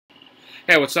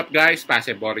Hey, what's up guys?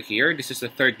 Basketball here. This is the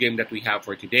third game that we have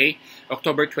for today,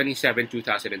 October 27,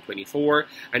 2024,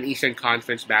 an Eastern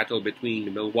Conference battle between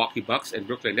the Milwaukee Bucks and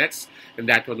Brooklyn Nets, and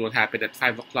that one will happen at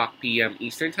 5 o'clock p.m.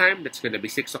 Eastern Time. That's going to be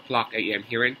 6 o'clock a.m.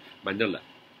 here in Manila.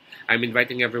 I'm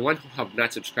inviting everyone who have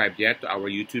not subscribed yet to our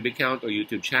YouTube account or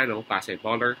YouTube channel,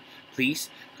 Basketballer.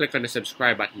 Please click on the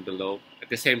subscribe button below. At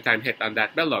the same time, hit on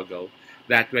that bell logo.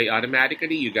 That way,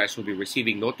 automatically, you guys will be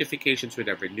receiving notifications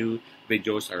whenever new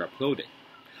videos are uploaded.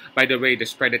 By the way, the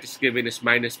spread that is given is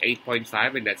minus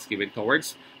 8.5, and that's given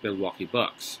towards Milwaukee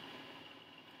Bucks.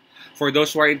 For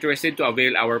those who are interested to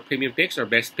avail our premium picks or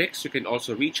best picks, you can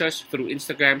also reach us through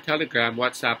Instagram, Telegram,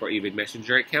 WhatsApp, or even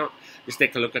Messenger account. Just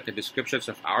take a look at the descriptions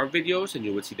of our videos, and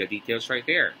you will see the details right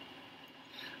there.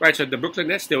 Right, so the Brooklyn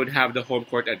Nets, they would have the home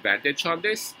court advantage on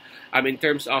this. In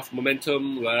terms of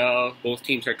momentum, well, both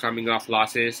teams are coming off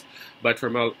losses. But for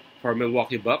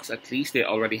Milwaukee Bucks, at least they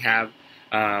already have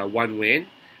one win.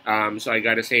 So I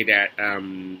gotta say that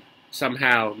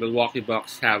somehow Milwaukee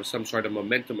Bucks have some sort of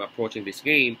momentum approaching this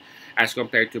game as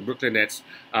compared to Brooklyn Nets,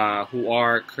 who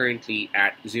are currently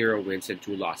at 0 wins and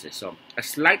 2 losses. So a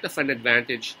slight of an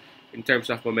advantage in terms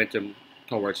of momentum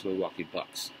towards Milwaukee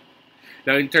Bucks.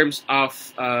 Now, in terms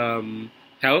of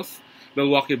health,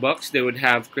 Milwaukee Bucks, they would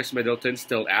have Chris Middleton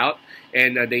still out,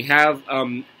 and they have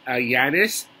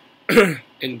Giannis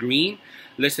and Green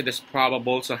listed as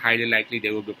probable, so highly likely they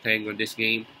will be playing on this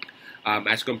game,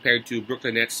 as compared to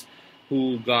Brooklyn Nets,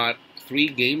 who got 3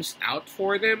 games out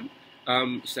for them.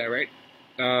 Is that right?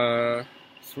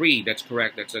 3, that's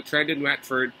correct. That's Trendon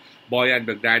Watford, Bojan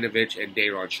Bogdanovic, and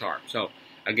Day'Ron Sharpe. So,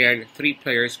 again, 3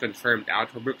 players confirmed out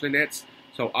for Brooklyn Nets.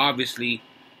 So obviously,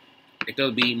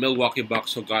 it'll be Milwaukee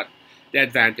Bucks who got the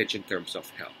advantage in terms of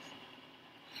health.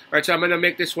 Alright, so I'm gonna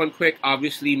make this one quick.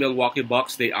 Obviously, Milwaukee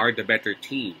Bucks, they are the better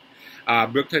team.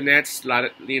 Brooklyn Nets,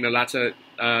 lots of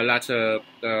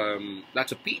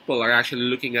people are actually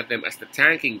looking at them as the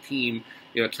tanking team.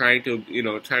 Trying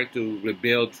to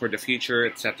rebuild for the future,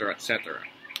 etc., etc.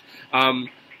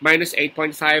 Minus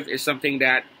 8.5 is something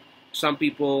that some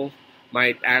people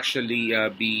might actually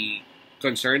be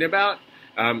concerned about.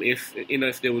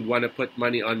 If they would want to put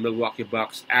money on Milwaukee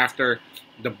Bucks after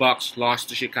the Bucks lost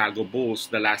to Chicago Bulls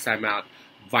the last time out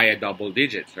via double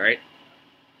digits, right?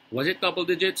 Was it double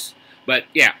digits? But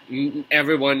yeah,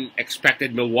 everyone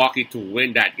expected Milwaukee to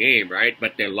win that game, right?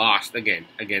 But they lost again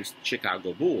against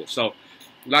Chicago Bulls. So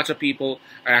lots of people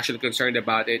are actually concerned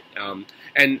about it,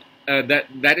 and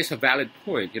that is a valid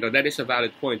point. That is a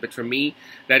valid point. But for me,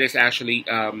 that is actually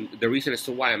the reason as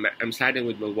to why I'm siding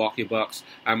with Milwaukee Bucks.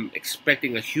 I'm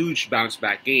expecting a huge bounce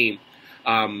back game,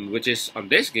 which is on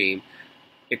this game.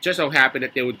 It just so happened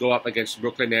that they would go up against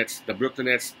Brooklyn Nets. The Brooklyn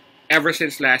Nets, ever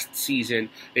since last season,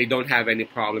 they don't have any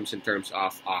problems in terms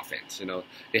of offense.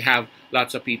 They have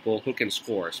lots of people who can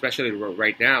score, especially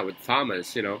right now with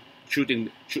Thomas.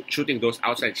 Shooting those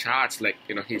outside shots, like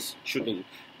he's shooting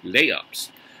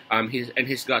layups.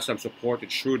 He's got some support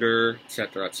with Schroeder,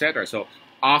 etc., etc. So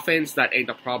offense, that ain't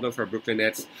a problem for Brooklyn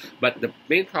Nets. But the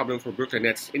main problem for Brooklyn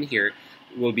Nets in here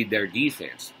will be their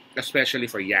defense, especially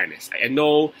for Giannis. I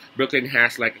know Brooklyn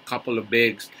has like a couple of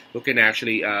bigs who can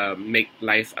actually make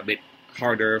life a bit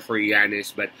harder for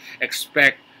Giannis, but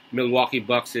expect Milwaukee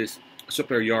Bucks'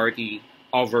 superiority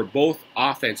over both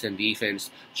offense and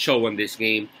defense show in this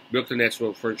game. Brooklyn Nets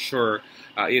will for sure,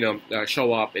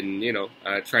 show up and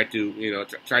try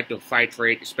to fight for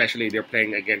it. Especially they're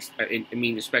playing against.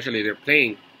 Especially they're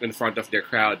playing in front of their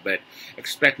crowd. But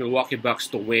expect Milwaukee Bucks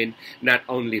to win. Not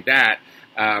only that,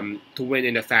 to win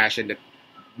in a fashion that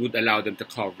would allow them to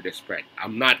cover the spread.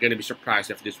 I'm not going to be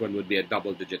surprised if this one would be a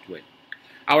double-digit win.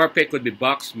 Our pick would be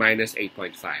Bucks minus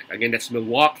 8.5. Again, that's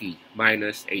Milwaukee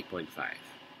minus 8.5.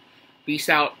 Peace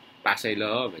out, Pasay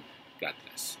love, and God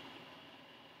bless.